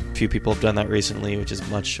iTunes. A few people have done that recently, which is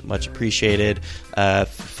much appreciated.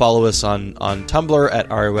 Follow us on Tumblr at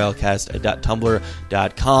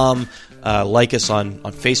rowellcast.tumblr.com. Like us on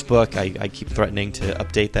Facebook. I keep threatening to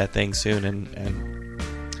update that thing soon, and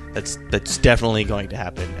that's definitely going to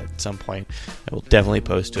happen at some point. I will definitely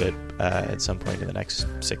post to it at some point in the next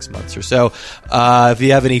 6 months or so. If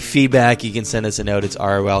you have any feedback, you can send us a note. It's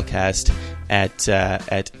rowellcast at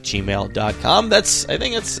gmail.com. I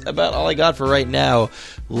think that's about all I got for right now.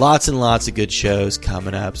 Lots and lots of good shows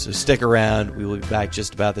coming up, so stick around. We will be back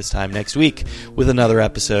just about this time next week with another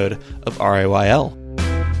episode of RAYL.